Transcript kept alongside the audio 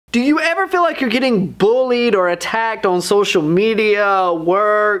Do you ever feel like you're getting bullied or attacked on social media,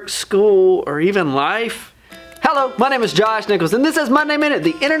 work, school, or even life? Hello, my name is Josh Nichols, and this is Monday Minute,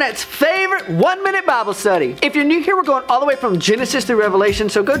 the internet's favorite 1-minute Bible study. If you're new here, we're going all the way from Genesis through Revelation,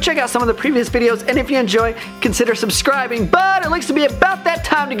 so go check out some of the previous videos, and if you enjoy, consider subscribing. But it looks to be about that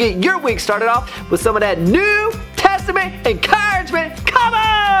time to get your week started off with some of that New Testament encouragement. Come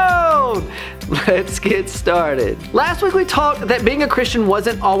on! Let's get started. Last week we talked that being a Christian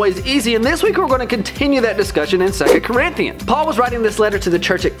wasn't always easy, and this week we're going to continue that discussion in 2 Corinthians. Paul was writing this letter to the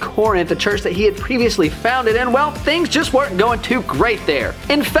church at Corinth, a church that he had previously founded, and well, things just weren't going too great there.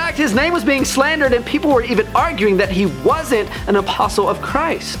 In fact, his name was being slandered, and people were even arguing that he wasn't an apostle of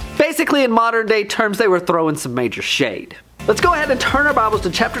Christ. Basically, in modern day terms, they were throwing some major shade. Let's go ahead and turn our Bibles to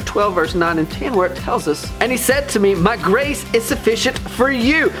chapter 12, verse 9 and 10, where it tells us, "And he said to me, My grace is sufficient for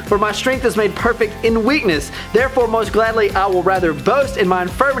you, for my strength is made perfect in weakness. Therefore, most gladly I will rather boast in my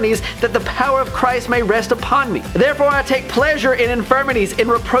infirmities, that the power of Christ may rest upon me. Therefore I take pleasure in infirmities, in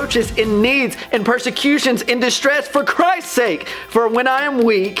reproaches, in needs, in persecutions, in distress, for Christ's sake. For when I am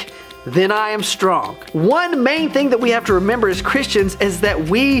weak, then I am strong." One main thing that we have to remember as Christians is that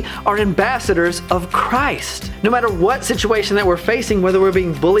we are ambassadors of Christ. No matter what situation that we're facing, whether we're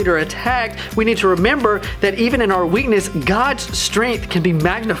being bullied or attacked, we need to remember that even in our weakness, God's strength can be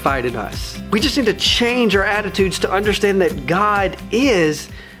magnified in us. We just need to change our attitudes to understand that God is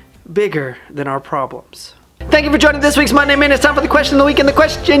bigger than our problems. Thank you for joining this week's Monday Minute. It's time for the question of the week, and the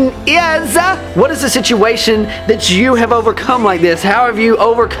question is, what is the situation that you have overcome like this? How have you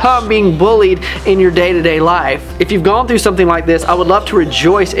overcome being bullied in your day-to-day life? If you've gone through something like this, I would love to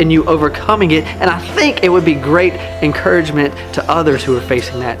rejoice in you overcoming it, and I think it would be great encouragement to others who are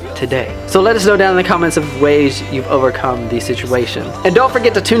facing that today. So let us know down in the comments of ways you've overcome these situations. And don't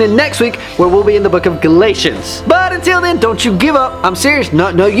forget to tune in next week, where we'll be in the book of Galatians. But until then, don't you give up. I'm serious.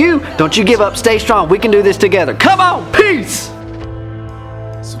 No, you. Don't you give up. Stay strong. We can do this together. Come on, peace!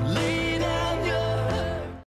 So